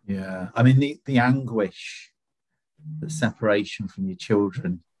 Yeah. I mean, the anguish that separation from your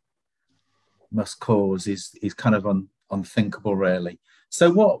children must cause is kind of unthinkable, really.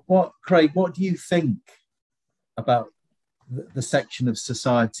 So what, Craig, what do you think about the section of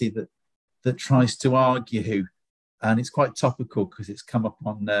society that tries to argue, and it's quite topical because it's come up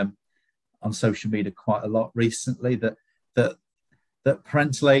on social media quite a lot recently, that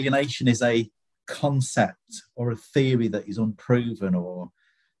parental alienation is a concept or a theory that is unproven or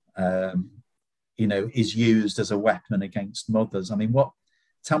is used as a weapon against mothers. I mean,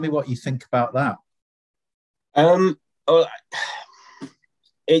 tell me what you think about that.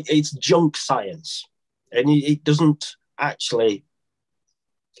 It's junk science, and it doesn't actually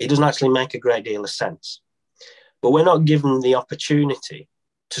make a great deal of sense. But we're not given the opportunity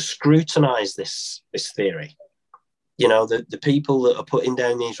to scrutinize this theory. The people that are putting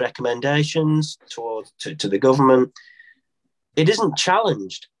down these recommendations to the government, it isn't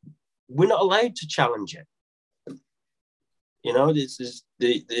challenged. We're not allowed to challenge it.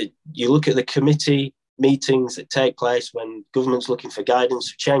 You look at the committee meetings that take place when government's looking for guidance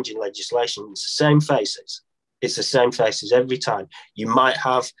for changing legislation. It's the same faces. It's the same faces every time. You might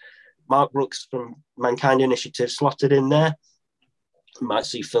have Mark Brooks from Mankind Initiative slotted in there. You might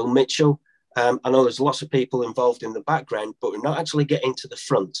see Phil Mitchell. I know there's lots of people involved in the background, but we're not actually getting to the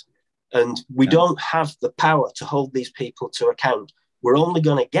front. And we don't have the power to hold these people to account. We're only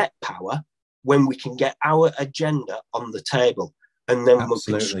going to get power when we can get our agenda on the table, and then we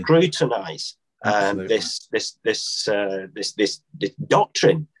can scrutinise this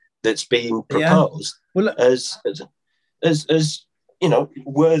doctrine that's being proposed as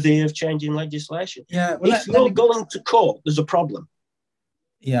worthy of changing legislation. Yeah. Well, if you're going to court, there's a problem.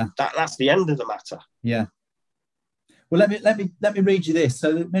 Yeah. That's the end of the matter. Yeah. Well, let me read you this.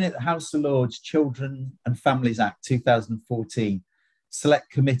 So, the minute the House of Lords Children and Families Act 2014 Select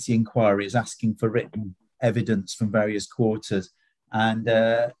Committee inquiry is asking for written evidence from various quarters, and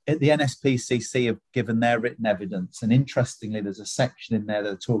the NSPCC have given their written evidence. And interestingly, there's a section in there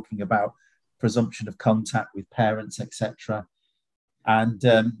that are talking about presumption of contact with parents, etc. And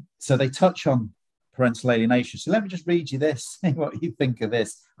so they touch on parental alienation. So let me just read you this, see what you think of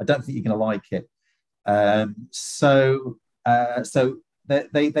this. I don't think you're going to like it. So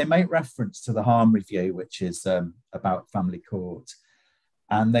they make reference to the harm review, which is about family court.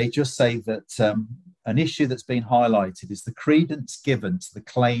 And they just say that an issue that's been highlighted is the credence given to the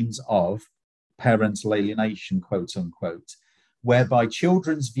claims of parental alienation, quote unquote, whereby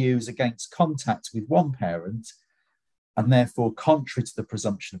children's views against contact with one parent, and therefore contrary to the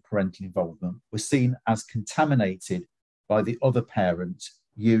presumption of parental involvement, were seen as contaminated by the other parent,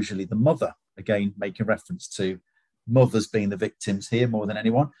 usually the mother. Again, making reference to mothers being the victims here more than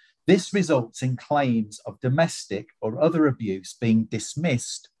anyone. This results in claims of domestic or other abuse being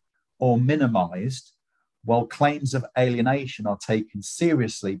dismissed or minimised, while claims of alienation are taken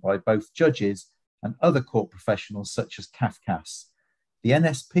seriously by both judges and other court professionals such as CAFCAS. The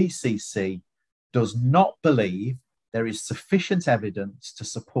NSPCC does not believe there is sufficient evidence to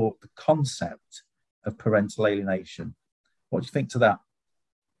support the concept of parental alienation. What do you think to that?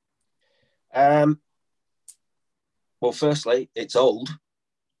 Well, firstly, it's old.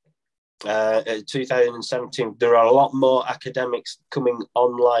 2017, there are a lot more academics coming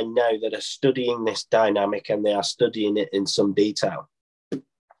online now that are studying this dynamic, and they are studying it in some detail.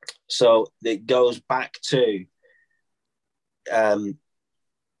 So it goes back to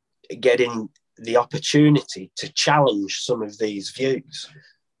getting the opportunity to challenge some of these views.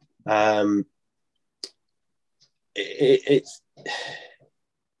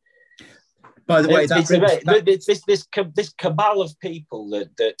 By the way, this cabal of people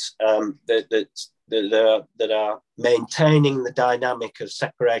that are maintaining the dynamic of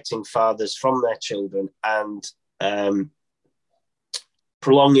separating fathers from their children and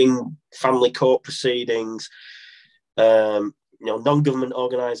prolonging family court proceedings, non-government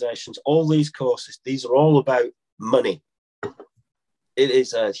organisations, all these courses, these are all about money. It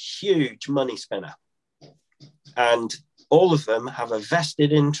is a huge money spinner, and all of them have a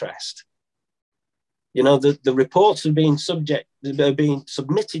vested interest. The reports are being submitted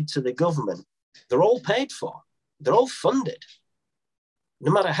to the government. They're all paid for. They're all funded.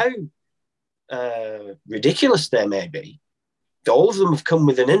 No matter how ridiculous they may be, all of them have come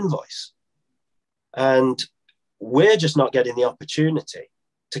with an invoice. And we're just not getting the opportunity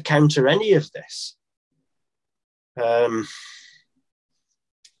to counter any of this. We're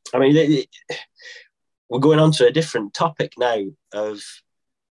going on to a different topic now of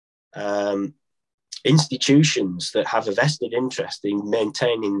institutions that have a vested interest in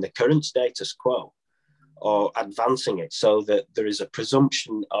maintaining the current status quo or advancing it, so that there is a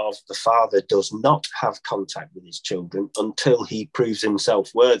presumption of the father does not have contact with his children until he proves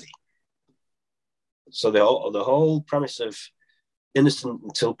himself worthy. So the whole premise of innocent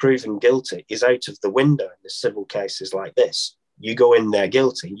until proven guilty is out of the window in the civil cases like this. You go in there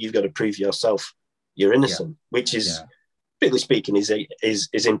guilty, you've got to prove yourself you're innocent, which is, strictly speaking,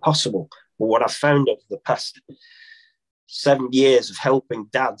 is impossible. But what I've found over the past 7 years of helping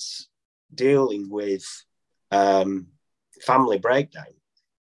dads dealing with family breakdown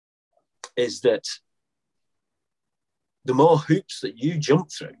is that the more hoops that you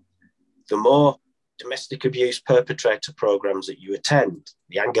jump through, the more domestic abuse perpetrator programs that you attend,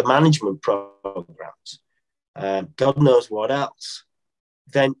 the anger management programs, God knows what else,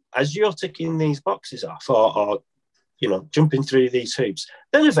 then as you're ticking these boxes off or jumping through these hoops,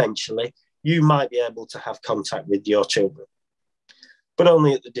 then eventually you might be able to have contact with your children, but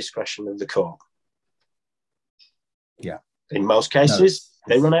only at the discretion of the court. Yeah. In most cases,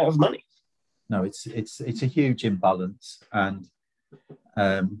 they run out of money. No, it's a huge imbalance, and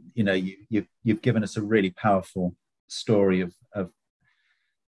you've given us a really powerful story of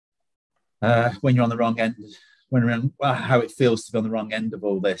when you're on the wrong end, how it feels to be on the wrong end of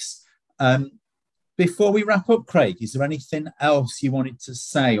all this. Before we wrap up, Craig, is there anything else you wanted to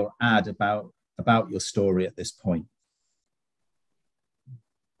say or add about your story at this point?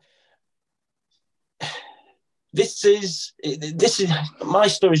 This is my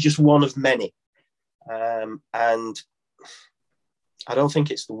story is just one of many, and I don't think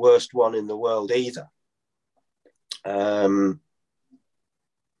it's the worst one in the world either.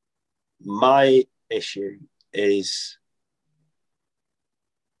 My issue is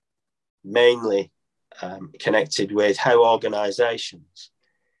mainly connected with how organisations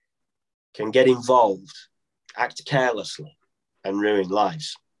can get involved, act carelessly, and ruin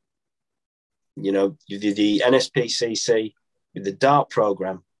lives. You know, the NSPCC, with the DART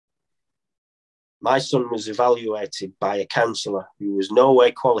programme, my son was evaluated by a counsellor who was no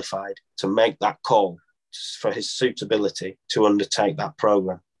way qualified to make that call for his suitability to undertake that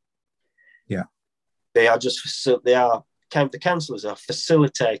programme. Yeah. The counsellors are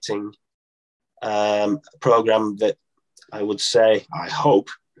facilitating a programme that I would say, I hope,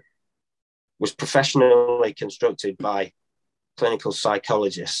 was professionally constructed by clinical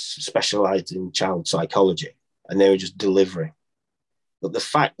psychologists specialised in child psychology, and they were just delivering. But the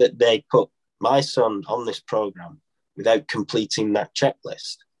fact that they put my son on this programme without completing that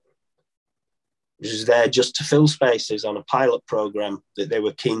checklist, which is there just to fill spaces on a pilot programme that they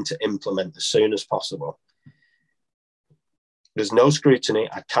were keen to implement as soon as possible. There's no scrutiny.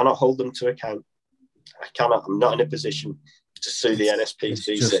 I cannot hold them to account. I'm not in a position to sue the NSPCC.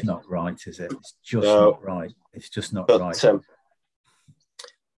 It's just not right, is it? It's just not right. It's just not right.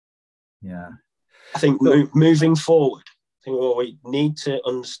 Yeah. I think moving forward, I think what we need to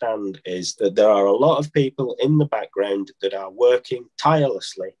understand is that there are a lot of people in the background that are working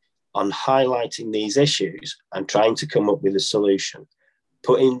tirelessly on highlighting these issues and trying to come up with a solution,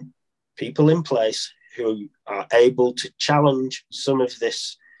 putting people in place who are able to challenge some of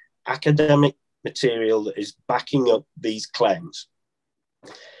this academic material that is backing up these claims.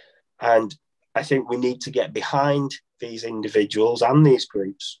 And I think we need to get behind these individuals and these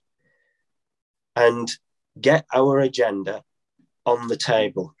groups and get our agenda on the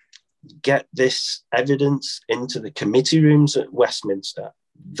table, get this evidence into the committee rooms at Westminster.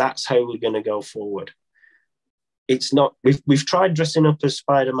 That's how we're going to go forward. It's not, we've tried dressing up as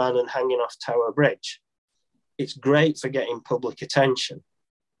Spider-Man and hanging off Tower Bridge. It's great for getting public attention,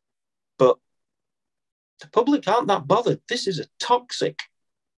 but the public aren't that bothered. This is a toxic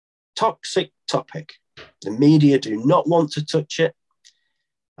topic. The media do not want to touch it.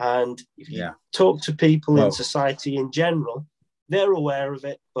 And if you talk to people in society in general, they're aware of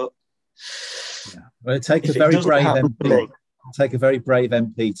it. But well, it takes a very brave MP. Take a very brave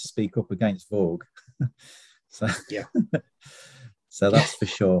MP to speak up against Vogue. So that's for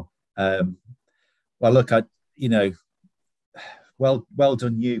sure. Well, look, well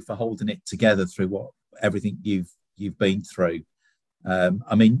done you for holding it together through everything you've been through.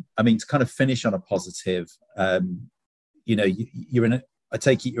 I mean, to kind of finish on a positive, you're in I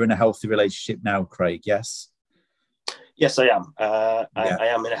take it you're in a healthy relationship now, Craig, yes? Yes, I am. I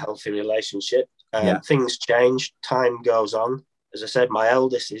am in a healthy relationship. Things change, time goes on. As I said, my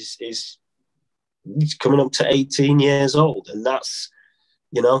eldest is coming up to 18 years old, and that's,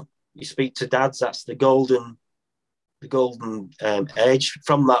 you speak to dads, that's the golden age.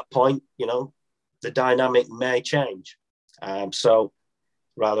 From that point, the dynamic may change. So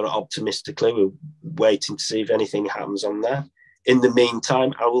rather optimistically, we're waiting to see if anything happens on there. In the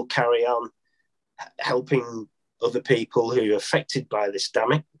meantime, I will carry on helping other people who are affected by this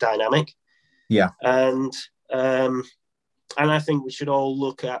dynamic. Yeah. And I think we should all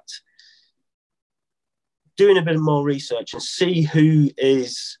look at doing a bit more research and see who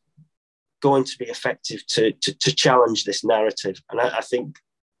is going to be effective to challenge this narrative. And I think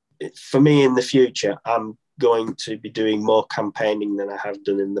for me in the future, I'm going to be doing more campaigning than I have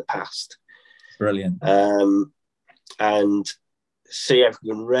done in the past. Brilliant. And see if we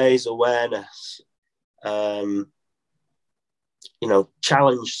can raise awareness,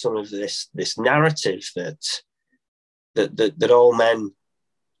 challenge some of this narrative that all men,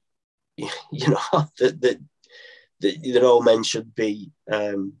 that all men should be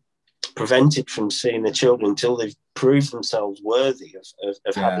prevented from seeing their children until they've proved themselves worthy of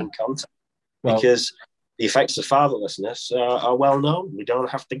having contact. Because the effects of fatherlessness are well known. We don't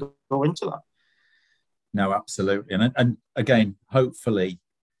have to go into that. No, absolutely. And again, hopefully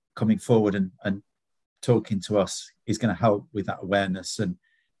coming forward and talking to us is going to help with that awareness. And,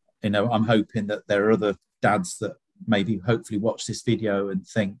 I'm hoping that there are other dads that maybe hopefully watch this video and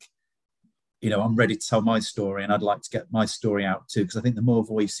think, I'm ready to tell my story and I'd like to get my story out too. Because I think the more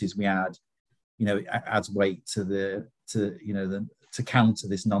voices we add, it adds weight to counter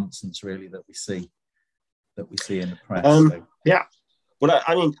this nonsense really that we see in the press. Yeah. Well,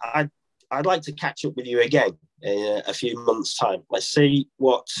 I'd like to catch up with you again in a few months' time. Let's see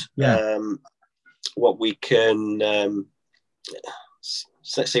what we can. Let's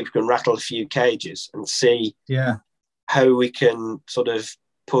see if we can rattle a few cages and see how we can sort of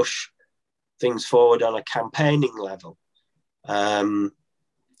push things forward on a campaigning level, and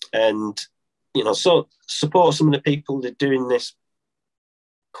so support some of the people that are doing this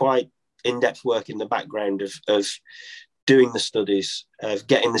quite in-depth work in the background of doing the studies, of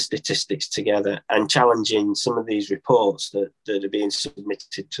getting the statistics together and challenging some of these reports that are being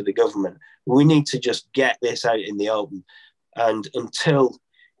submitted to the government. We need to just get this out in the open. And until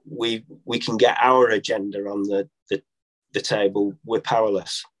we can get our agenda on the table, we're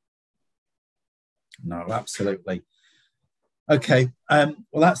powerless. No, absolutely. Okay. Well,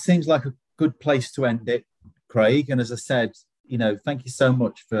 that seems like a good place to end it, Craig. And as I said, thank you so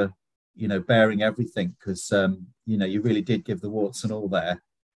much for, bearing everything, because, you really did give the warts and all there,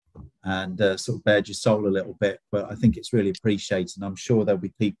 and sort of bared your soul a little bit. But I think it's really appreciated. And I'm sure there'll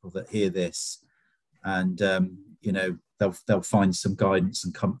be people that hear this and, they'll find some guidance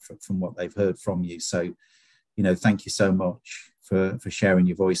and comfort from what they've heard from you. So, thank you so much for sharing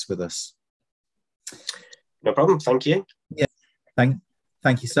your voice with us. No problem. Thank you. Yeah.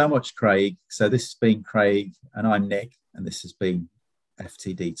 Thank you so much, Craig. So this has been Craig, and I'm Nick, and this has been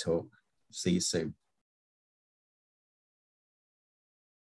FTD Talk. See you soon.